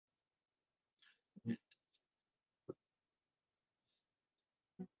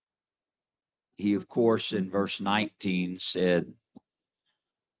he, of course, in verse 19 said,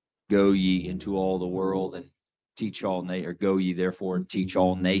 go ye into all the world and teach all or go ye therefore and teach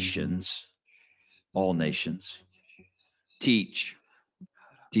all nations. Teach,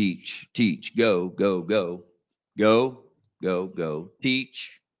 go,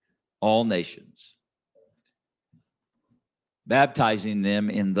 teach all nations, baptizing them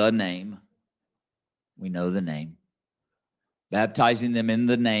in the name. We know the name. Baptizing them in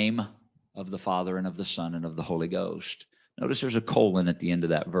the name of the Father and of the Son and of the Holy Ghost. Notice there's a colon at the end of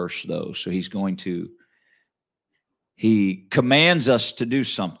that verse, though. So he commands us to do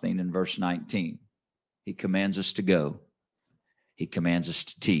something in verse 19. He commands us to go. He commands us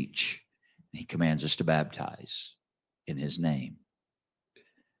to teach. He commands us to baptize in his name.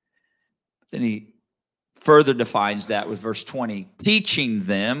 Then he further defines that with verse 20. Teaching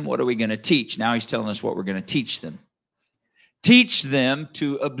them, what are we going to teach? Now he's telling us what we're going to teach them. Teach them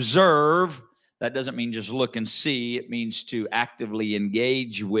to observe. That doesn't mean just look and see. It means to actively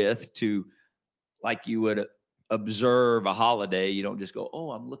engage with, like you would observe a holiday. You don't just go,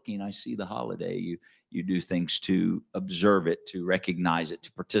 oh, I'm looking, I see the holiday. You do things to observe it, to recognize it,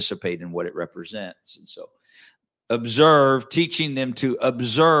 to participate in what it represents. And so observe, teaching them to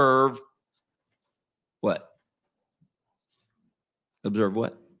observe what? Observe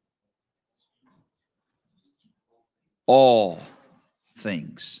what? All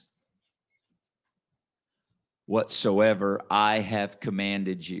things whatsoever I have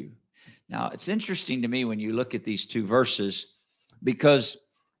commanded you. Now, it's interesting to me when you look at these two verses, because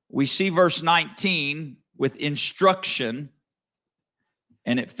we see verse 19 with instruction,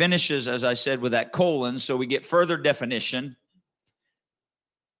 and it finishes, as I said, with that colon, so we get further definition.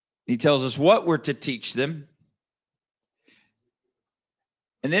 He tells us what we're to teach them.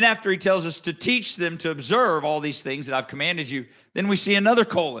 And then after he tells us to teach them to observe all these things that I've commanded you, then we see another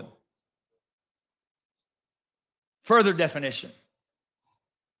colon. Further definition.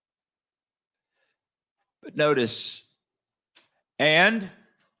 But notice, and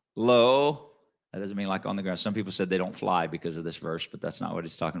lo, that doesn't mean like on the ground. Some people said they don't fly because of this verse, but that's not what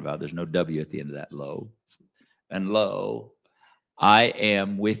it's talking about. There's no W at the end of that, lo. And lo, I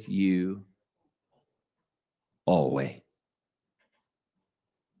am with you always.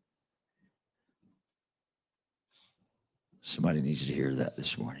 Somebody needs to hear that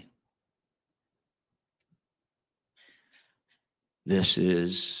this morning. This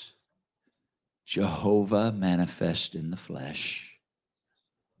is Jehovah manifest in the flesh.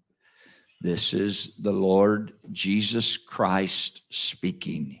 This is the Lord Jesus Christ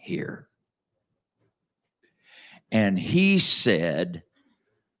speaking here. And he said,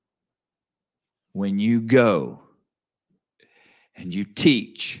 when you go and you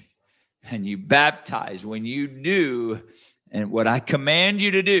teach and you baptize, when you do and what I command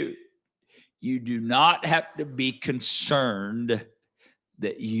you to do, you do not have to be concerned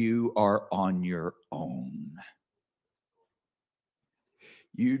that you are on your own.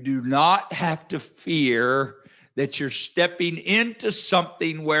 You do not have to fear that you're stepping into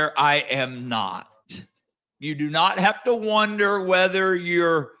something where I am not. You do not have to wonder whether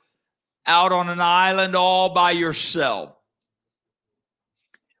you're out on an island all by yourself.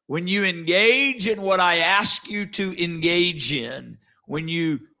 When you engage in what I ask you to engage in, when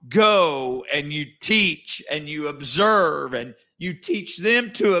you go and you teach and you observe and you teach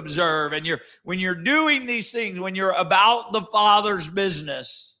them to observe, and when you're doing these things, when you're about the Father's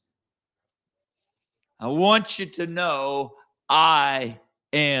business, I want you to know I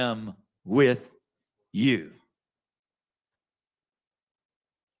am with you.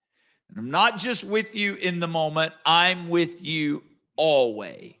 And I'm not just with you in the moment, I'm with you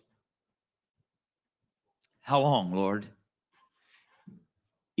always. How long, Lord?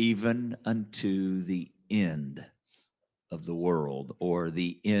 Even unto the end of the world, or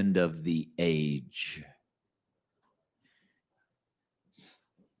the end of the age.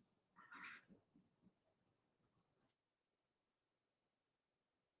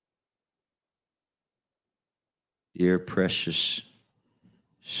 Dear precious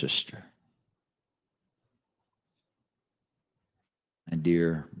sister and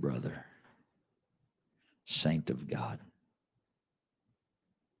dear brother, saint of God,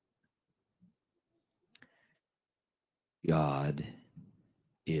 God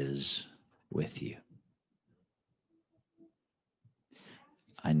is with you.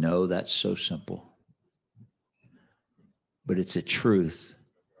 I know that's so simple, but it's a truth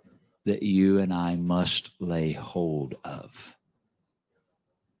that you and I must lay hold of.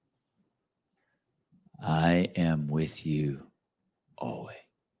 I am with you always.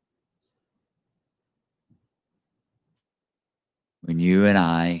 When you and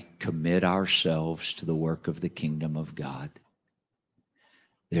I commit ourselves to the work of the kingdom of God,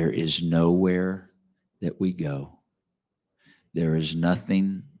 there is nowhere that we go. There is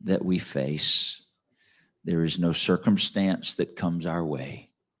nothing that we face. There is no circumstance that comes our way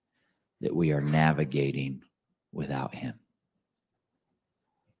that we are navigating without him.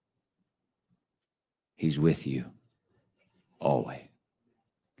 He's with you always.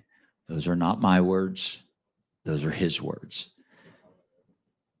 Those are not my words. Those are his words.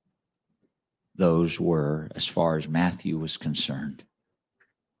 Those were, as far as Matthew was concerned,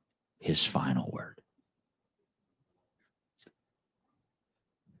 his final word.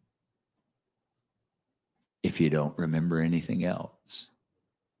 If you don't remember anything else,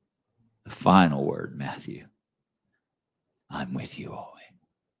 the final word, Matthew, I'm with you always.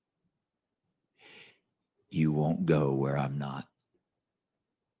 You won't go where I'm not.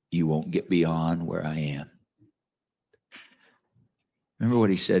 You won't get beyond where I am. Remember what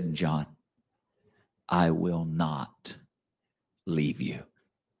he said in John? I will not leave you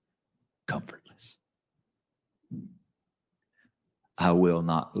comfortless. I will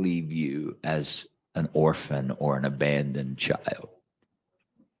not leave you as an orphan or an abandoned child.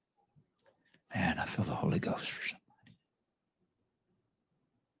 Man, I feel the Holy Ghost for somebody.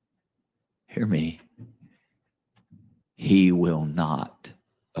 Hear me. He will not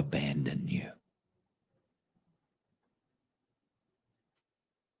abandon you.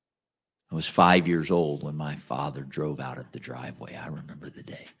 I was 5 years old when my father drove out at the driveway. I remember the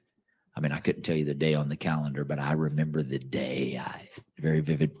day. I mean, I couldn't tell you the day on the calendar, but I remember the day. A very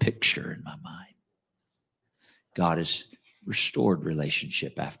vivid picture in my mind. God has restored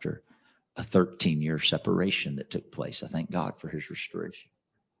relationship after a 13-year separation that took place. I thank God for his restoration.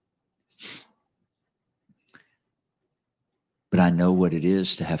 But I know what it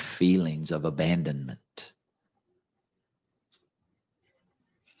is to have feelings of abandonment.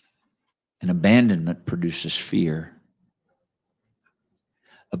 And abandonment produces fear.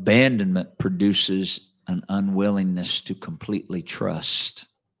 Abandonment produces an unwillingness to completely trust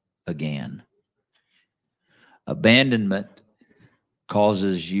again. Abandonment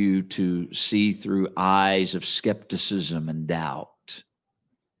causes you to see through eyes of skepticism and doubt.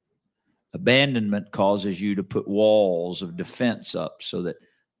 Abandonment causes you to put walls of defense up so that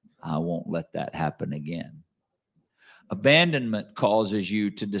I won't let that happen again. Abandonment causes you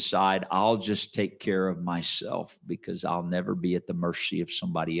to decide, I'll just take care of myself because I'll never be at the mercy of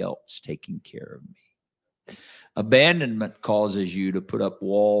somebody else taking care of me. Abandonment causes you to put up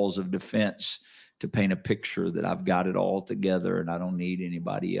walls of defense to paint a picture that I've got it all together and I don't need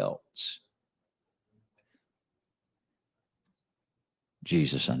anybody else.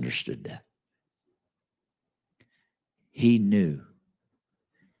 Jesus understood that. He knew.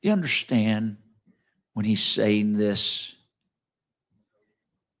 You understand when he's saying this?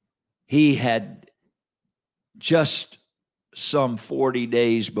 He had just some 40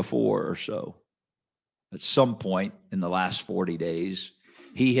 days before or so, at some point in the last 40 days,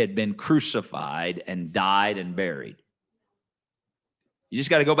 he had been crucified and died and buried. You just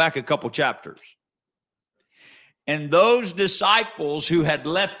got to go back a couple chapters. And those disciples who had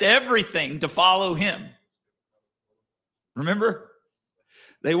left everything to follow him, remember?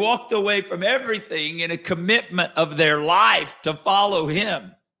 They walked away from everything in a commitment of their life to follow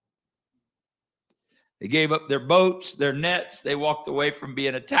him. They gave up their boats, their nets. They walked away from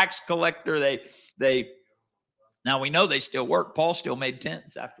being a tax collector. Now we know they still work. Paul still made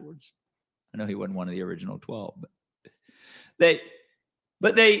tents afterwards. I know he wasn't one of the original 12,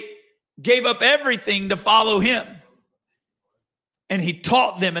 but they gave up everything to follow him. And he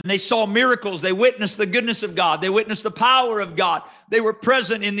taught them, and they saw miracles. They witnessed the goodness of God. They witnessed the power of God. They were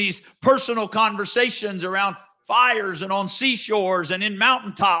present in these personal conversations around fires and on seashores and in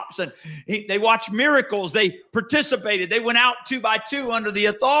mountaintops. And they watched miracles. They participated. They went out 2 by 2 under the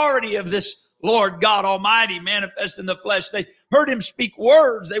authority of this Lord God Almighty manifest in the flesh. They heard him speak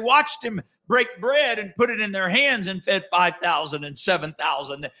words. They watched him break bread and put it in their hands and fed 5,000 and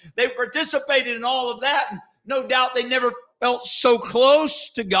 7,000. They participated in all of that. And no doubt they never felt so close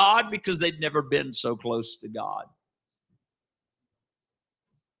to God because they'd never been so close to God.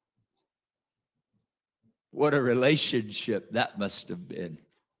 What a relationship that must have been.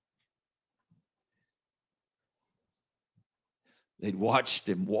 They'd watched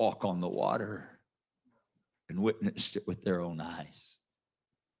him walk on the water and witnessed it with their own eyes.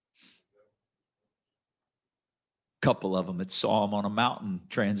 A couple of them had saw him on a mountain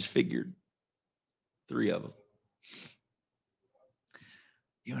transfigured. 3 of them.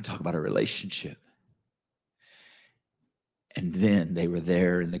 You want to talk about a relationship? And then they were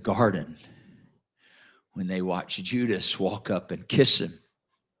there in the garden when they watched Judas walk up and kiss him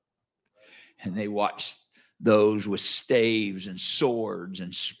And they watched those with staves and swords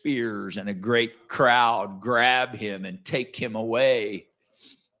and spears and a great crowd grab him and take him away.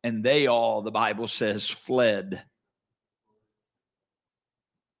 And they all, the Bible says, fled.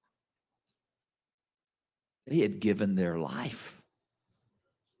 They had given their life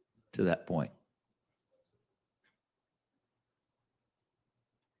to that point.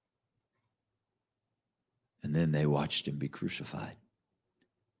 And then they watched him be crucified.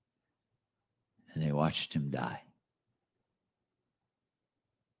 And they watched him die.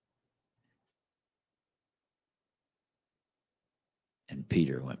 And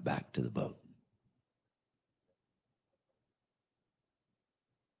Peter went back to the boat.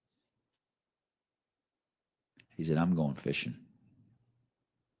 He said, I'm going fishing.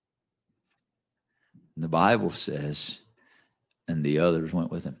 And the Bible says, and the others went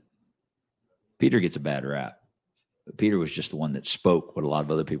with him. Peter gets a bad rap. But Peter was just the one that spoke what a lot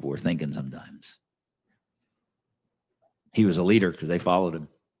of other people were thinking sometimes. He was a leader because they followed him.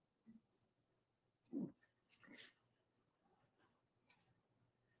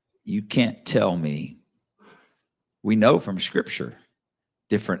 You can't tell me. We know from Scripture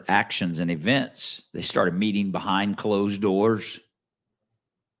different actions and events. They started meeting behind closed doors.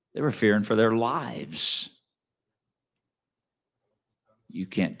 They were fearing for their lives. You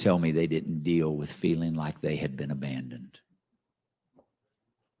can't tell me they didn't deal with feeling like they had been abandoned.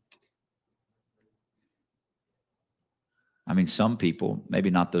 I mean, some people, maybe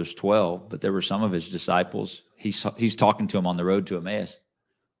not those 12, but there were some of his disciples. He's talking to them on the road to Emmaus.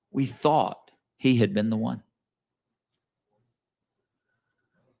 We thought he had been the one.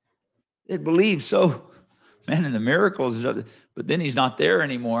 They believed so, man, in the miracles, but then he's not there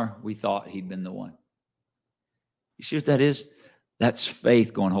anymore. We thought he'd been the one. You see what that is? That's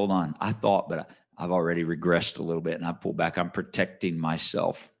faith going, hold on. I thought, but I've already regressed a little bit and I pull back. I'm protecting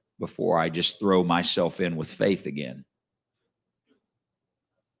myself before I just throw myself in with faith again.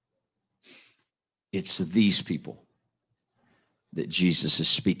 It's these people that Jesus is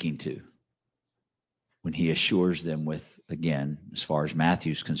speaking to when he assures them with, again, as far as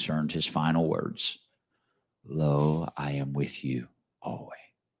Matthew's concerned, his final words, lo, I am with you always.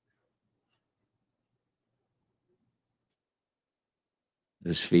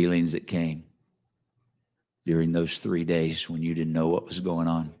 Those feelings that came during those 3 days when you didn't know what was going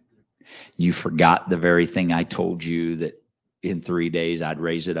on. You forgot the very thing I told you that in 3 days I'd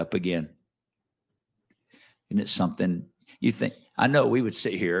raise it up again. And it's something you think, I know we would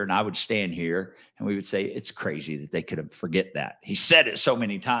sit here and I would stand here and we would say, it's crazy that they could forget that. He said it so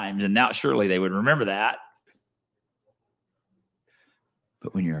many times and now surely they would remember that.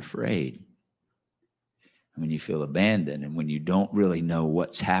 But when you're afraid, when you feel abandoned and when you don't really know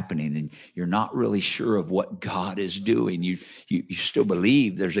what's happening and you're not really sure of what God is doing, you still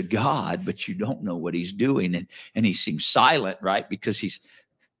believe there's a God, but you don't know what he's doing. And he seems silent, right? Because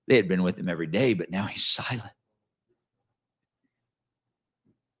they had been with him every day, but now he's silent.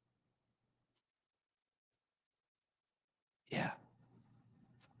 Yeah.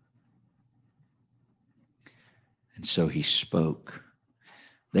 And so he spoke.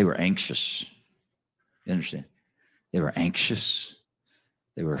 They were anxious. You understand? They were anxious.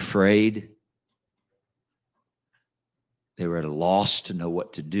 They were afraid. They were at a loss to know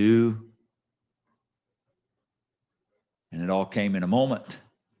what to do. And it all came in a moment.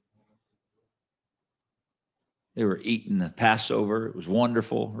 They were eating the Passover. It was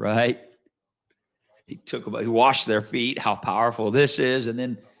wonderful, right? He washed their feet, how powerful this is. And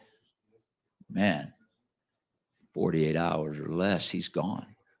then, man, 48 hours or less, he's gone.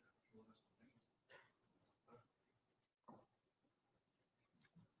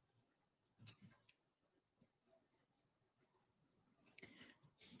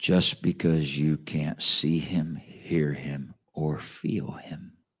 Just because you can't see him, hear him, or feel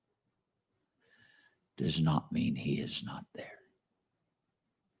him does not mean he is not there.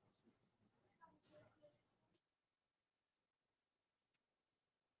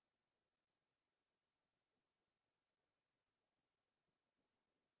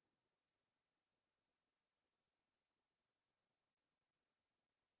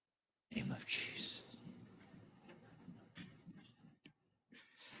 In the name of Jesus.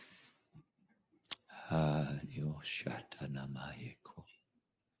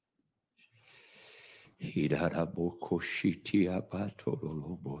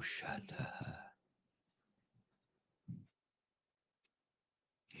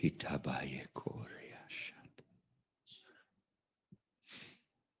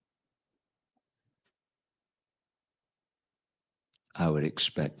 I would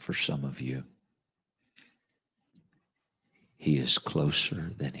expect for some of you, He is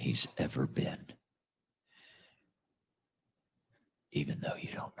closer than he's ever been, even though you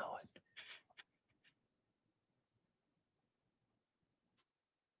don't know it.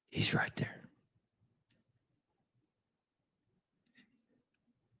 He's right there.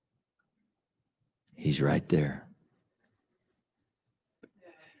 He's right there.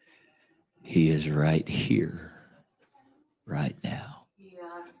 He is right here, right now.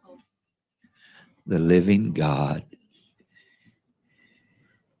 The living God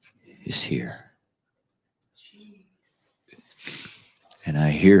is here. And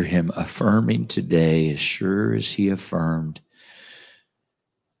I hear him affirming today, as sure as he affirmed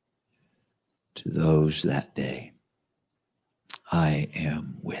to those that day, I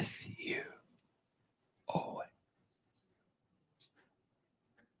am with you always.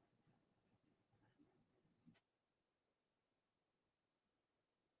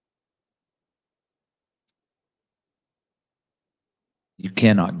 You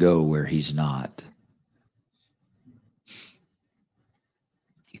cannot go where he's not.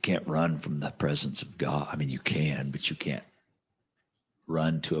 You can't run from the presence of God. I mean, you can, but you can't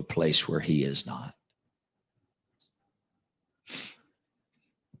run to a place where he is not.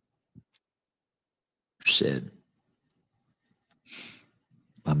 Said,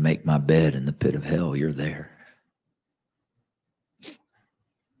 if I make my bed in the pit of hell, you're there.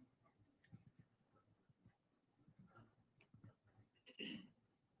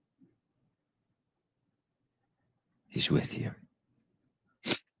 He's with you.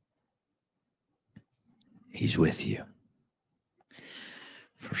 He's with you.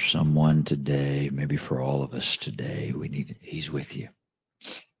 For someone today, maybe for all of us today, he's with you.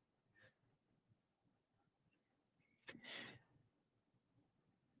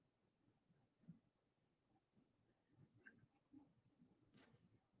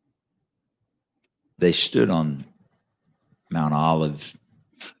 They stood on Mount Olives.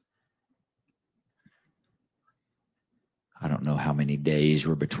 I don't know how many days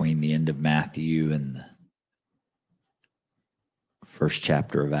were between the end of Matthew and the first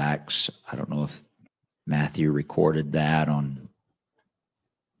chapter of Acts. I don't know if Matthew recorded that on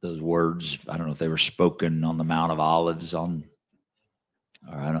those words. I don't know if they were spoken on the Mount of Olives or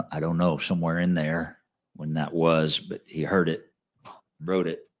I don't know, somewhere in there when that was, but he heard it, wrote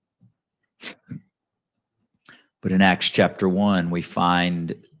it. But in Acts chapter 1, we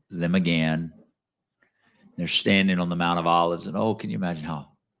find them again. They're standing on the Mount of Olives, and can you imagine how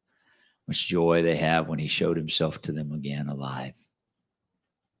much joy they have when he showed himself to them again alive?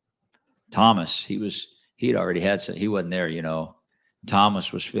 Thomas, he had already had some, he wasn't there,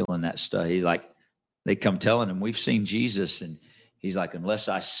 Thomas was feeling that stuff. He's like, they come telling him, we've seen Jesus, and he's like, unless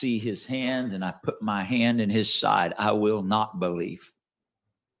I see his hands and I put my hand in his side, I will not believe.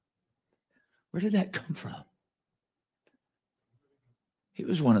 Where did that come from? He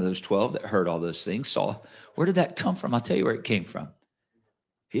was one of those 12 that heard all those things, saw. Where did that come from? I'll tell you where it came from.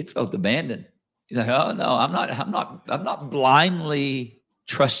 He had felt abandoned. He's like, oh no, I'm not blindly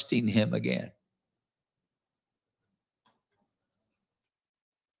trusting him again.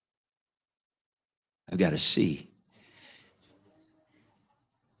 I've got to see.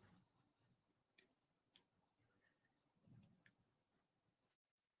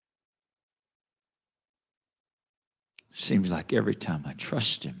 Seems like every time I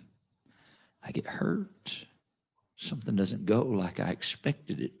trust him, I get hurt. Something doesn't go like I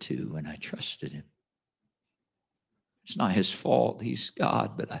expected it to when I trusted him. It's not his fault. He's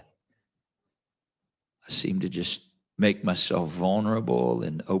God, but I seem to just make myself vulnerable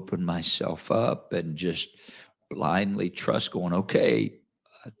and open myself up and just blindly trust, going, okay,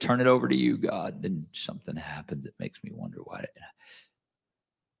 I turn it over to you, God. Then something happens that makes me wonder why.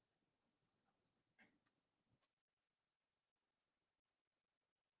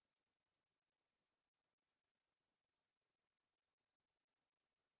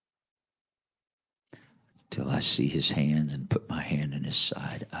 Till I see his hands and put my hand in his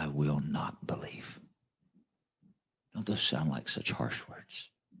side, I will not believe. Don't those sound like such harsh words?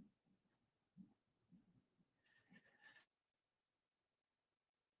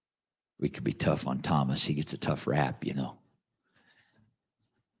 We could be tough on Thomas. He gets a tough rap, Imagine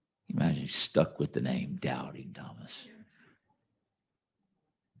he's stuck with the name Doubting Thomas.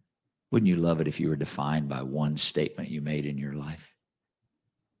 Wouldn't you love it if you were defined by one statement you made in your life?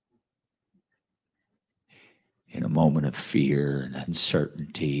 In a moment of fear and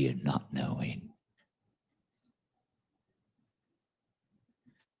uncertainty and not knowing.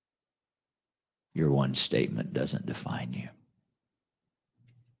 Your one statement doesn't define you.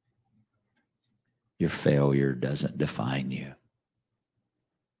 Your failure doesn't define you.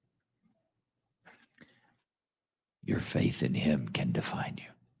 Your faith in him can define you.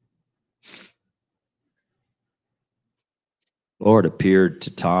 Lord appeared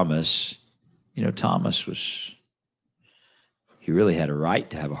to Thomas. You know, Thomas he really had a right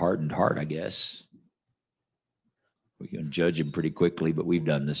to have a hardened heart, I guess. We can judge him pretty quickly, but we've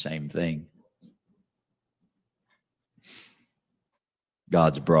done the same thing.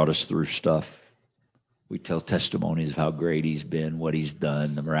 God's brought us through stuff. We tell testimonies of how great he's been, what he's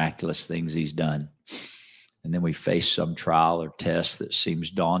done, the miraculous things he's done. And then we face some trial or test that seems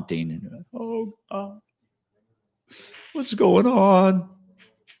daunting. And, oh, God, what's going on?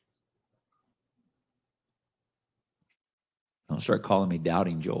 Don't start calling me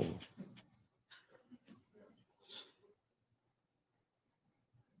Doubting Joel.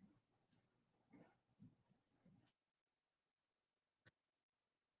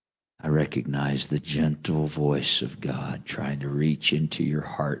 I recognize the gentle voice of God trying to reach into your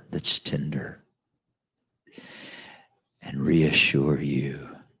heart that's tender and reassure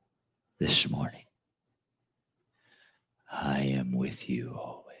you this morning. I am with you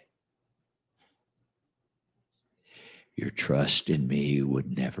always. Your trust in me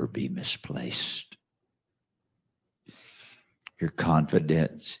would never be misplaced. Your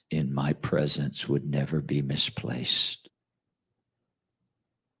confidence in my presence would never be misplaced.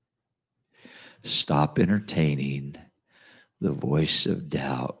 Stop entertaining the voice of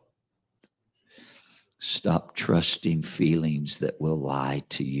doubt. Stop trusting feelings that will lie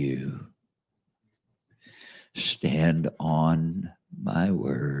to you. Stand on my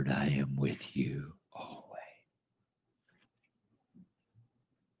word. I am with you always.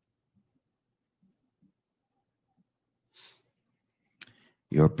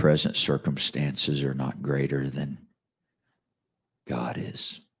 Your present circumstances are not greater than God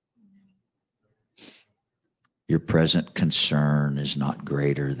is. Your present concern is not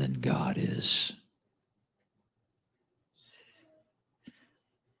greater than God is.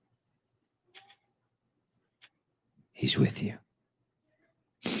 He's with you.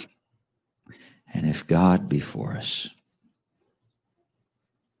 And if God be for us,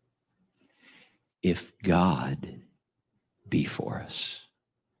 if God be for us,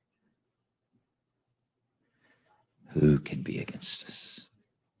 who can be against us?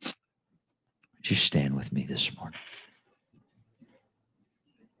 Would you stand with me this morning?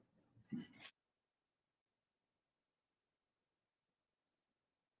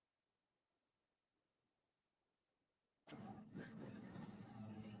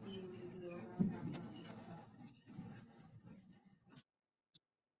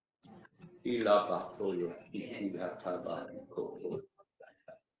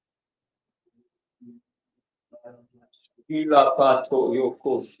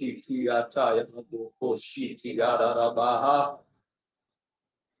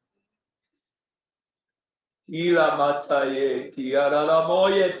 Ila mataye tiara la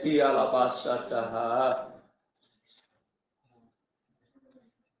moye tiala basataha.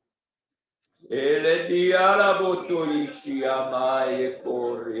 Ele diara botorishi amaye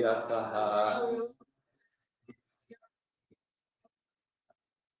koriataha.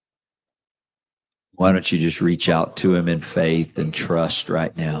 Why don't you just reach out to him in faith and trust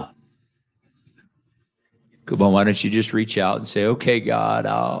right now? Come on, why don't you just reach out and say, okay, God,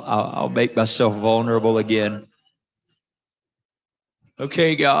 I'll make myself vulnerable again.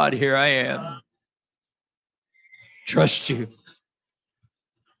 Okay, God, here I am. Trust you.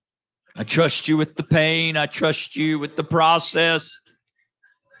 I trust you with the pain. I trust you with the process.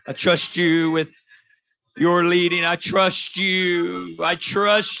 I trust you with your leading. I trust you. I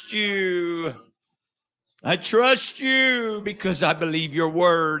trust you. I trust you because I believe your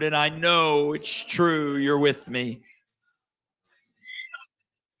word and I know it's true. You're with me.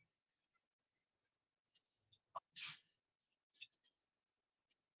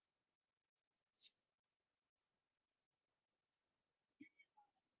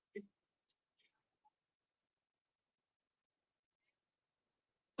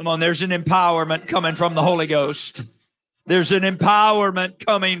 Come on, there's an empowerment coming from the Holy Ghost. There's an empowerment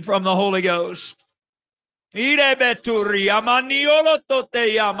coming from the Holy Ghost. Come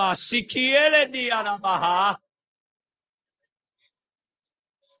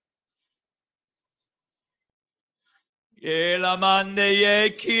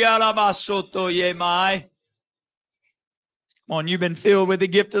on, you've been filled with the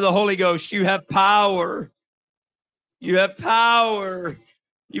gift of the Holy Ghost. You have power. You have power.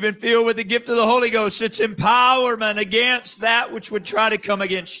 You've been filled with the gift of the Holy Ghost. It's empowerment against that which would try to come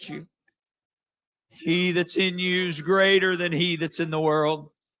against you. He that's in you is greater than he that's in the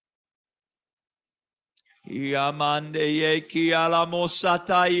world. Yamande yeki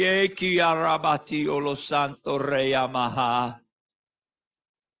alamosata yeki arabati olo santo reyamaha.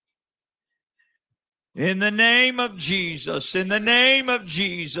 In the name of Jesus, in the name of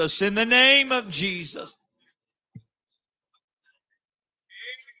Jesus, in the name of Jesus.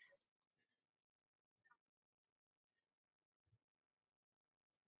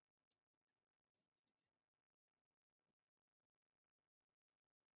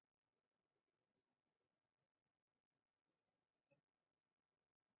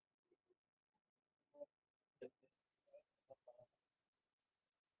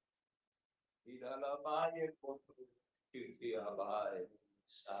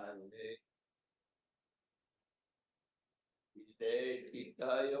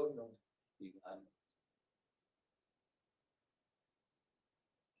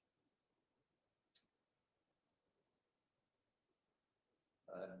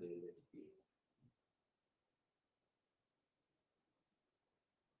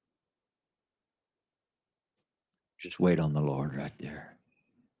 Just wait on the Lord right there.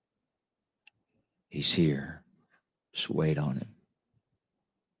 He's here. Just wait on him.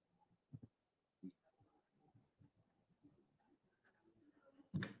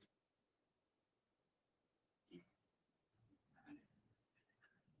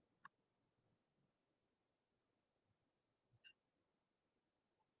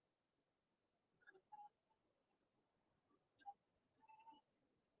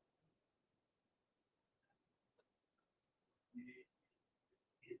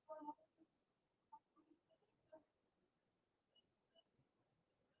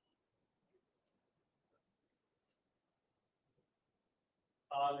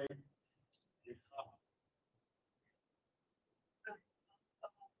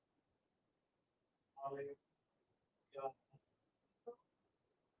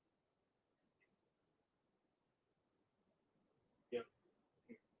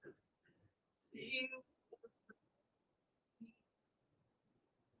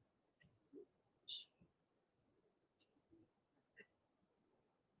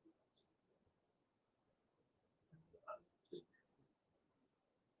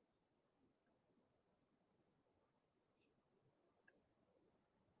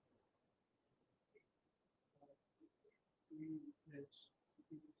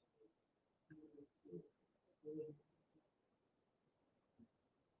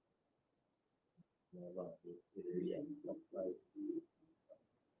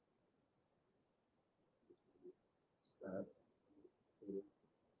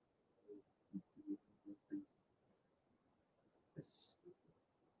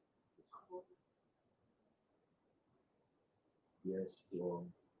 Yes, Lord.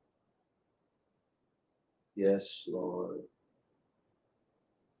 Yes, Lord.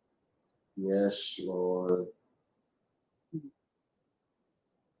 Yes, Lord.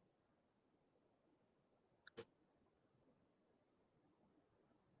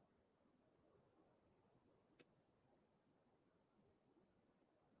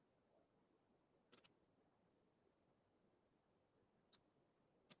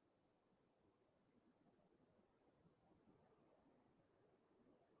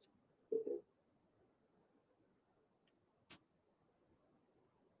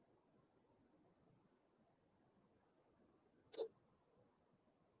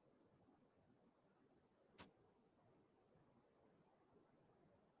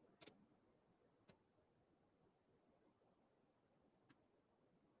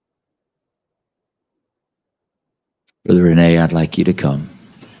 Brother Renee, I'd like you to come.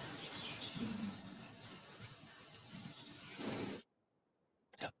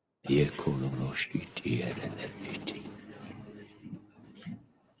 I'd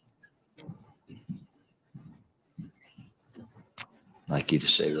like you to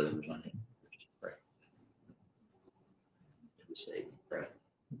say whatever's on it. Just pray. Just say, pray.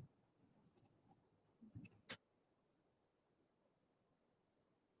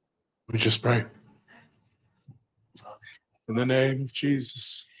 We just pray. In the name of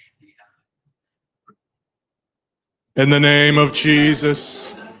Jesus. In the name of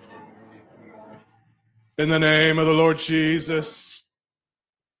Jesus. In the name of the Lord Jesus.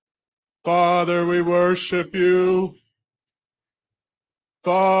 Father, we worship you.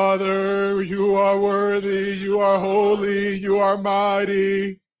 Father, you are worthy, you are holy, you are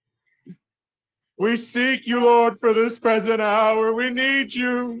mighty. We seek you, Lord, for this present hour. We need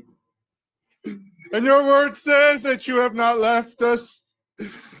you. And your word says that you have not left us,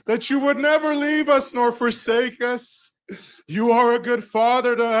 that you would never leave us nor forsake us. You are a good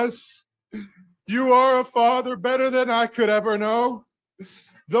father to us. You are a father better than I could ever know.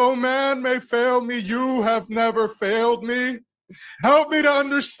 Though man may fail me, you have never failed me. Help me to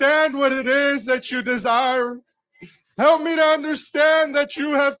understand what it is that you desire. Help me to understand that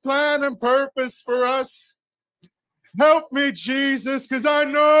you have plan and purpose for us. Help me, Jesus, because I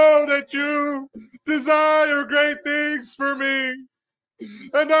know that you desire great things for me.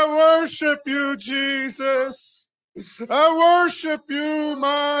 And I worship you, Jesus. I worship you,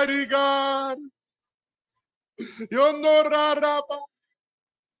 mighty God.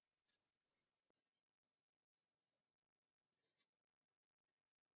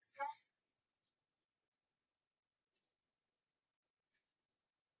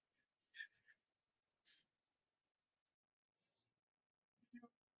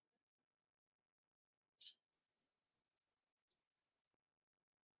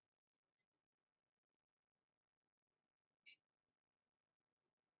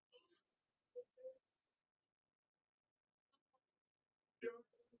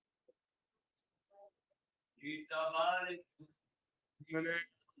 In the name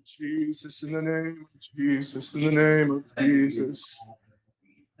of Jesus, in the name of Jesus, in the name of Jesus.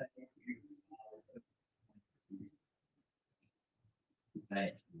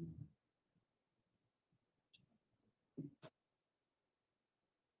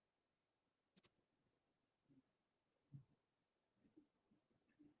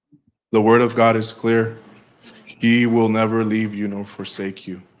 The word of God is clear. He will never leave you nor forsake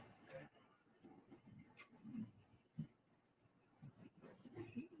you.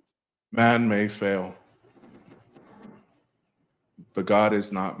 Man may fail, but God is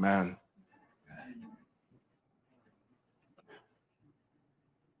not man.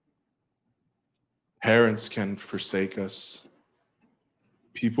 Parents can forsake us.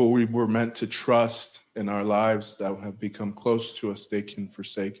 People we were meant to trust in our lives that have become close to us, they can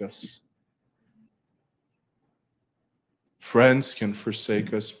forsake us. Friends can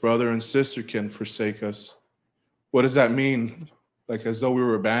forsake us. Brother and sister can forsake us. What does that mean? Like as though we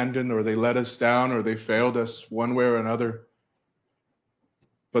were abandoned or they let us down or they failed us one way or another.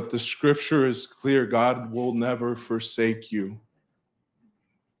 But the scripture is clear. God will never forsake you.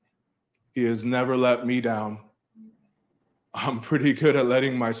 He has never let me down. I'm pretty good at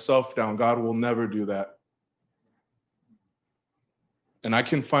letting myself down. God will never do that. And I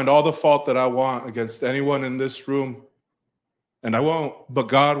can find all the fault that I want against anyone in this room, and I won't, but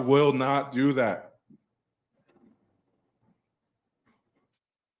God will not do that.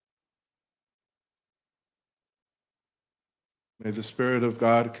 May the Spirit of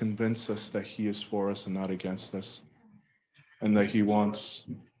God convince us that He is for us and not against us, and that He wants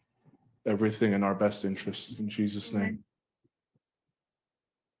everything in our best interest. In Jesus' name.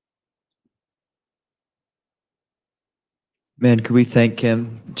 Man, could we thank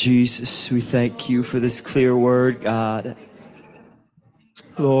him? Jesus, we thank you for this clear word, God.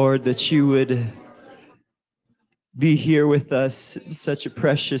 Lord, that you would be here with us in such a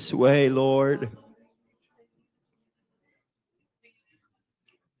precious way, Lord.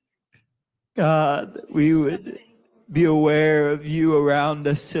 God, we would be aware of you around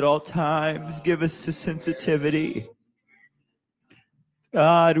us at all times. Give us a sensitivity.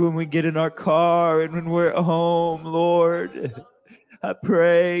 God, when we get in our car and when we're at home, Lord, I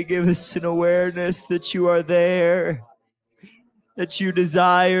pray, give us an awareness that you are there, that you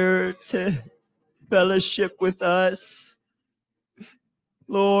desire to fellowship with us.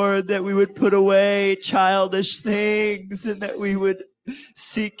 Lord, that we would put away childish things and that we would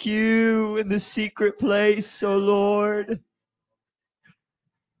seek you in the secret place, oh Lord.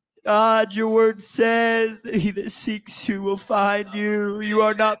 God, your word says that he that seeks you will find you. You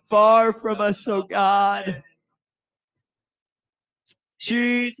are not far from us, oh God.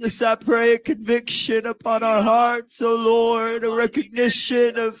 Jesus, I pray a conviction upon our hearts, oh Lord, a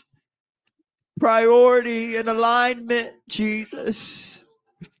recognition of priority and alignment, Jesus,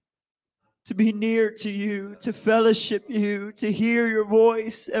 to be near to you, to fellowship you, to hear your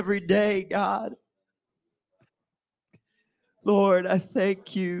voice every day, God. Lord, I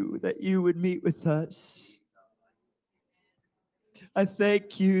thank you that you would meet with us. I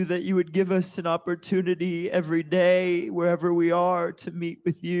thank you that you would give us an opportunity every day, wherever we are, to meet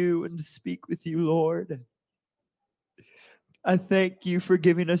with you and to speak with you, Lord. I thank you for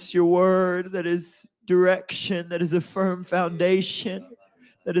giving us your word that is direction, that is a firm foundation,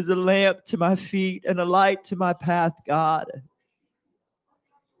 that is a lamp to my feet and a light to my path, God.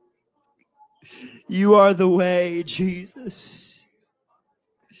 You are the way, Jesus.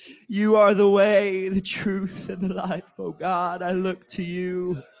 You are the way, the truth, and the life, oh God. I look to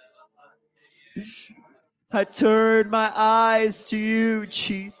you. I turn my eyes to you,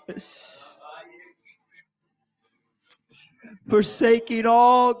 Jesus. forsaking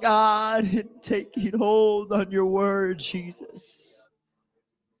all, God, and taking hold on your word, Jesus.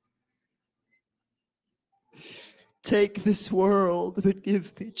 Take this world, but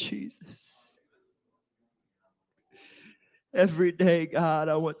give me Jesus. Every day, God,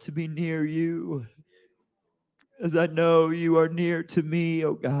 I want to be near you, as I know you are near to me,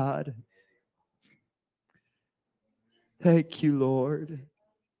 oh God. Thank you, Lord.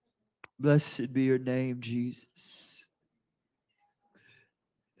 Blessed be your name, Jesus.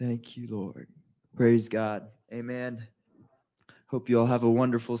 Thank you, Lord. Praise God. Amen. Hope you all have a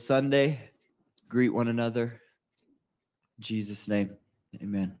wonderful Sunday. Greet one another. In Jesus' name,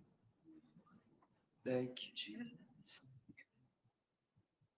 amen. Thank you, Jesus.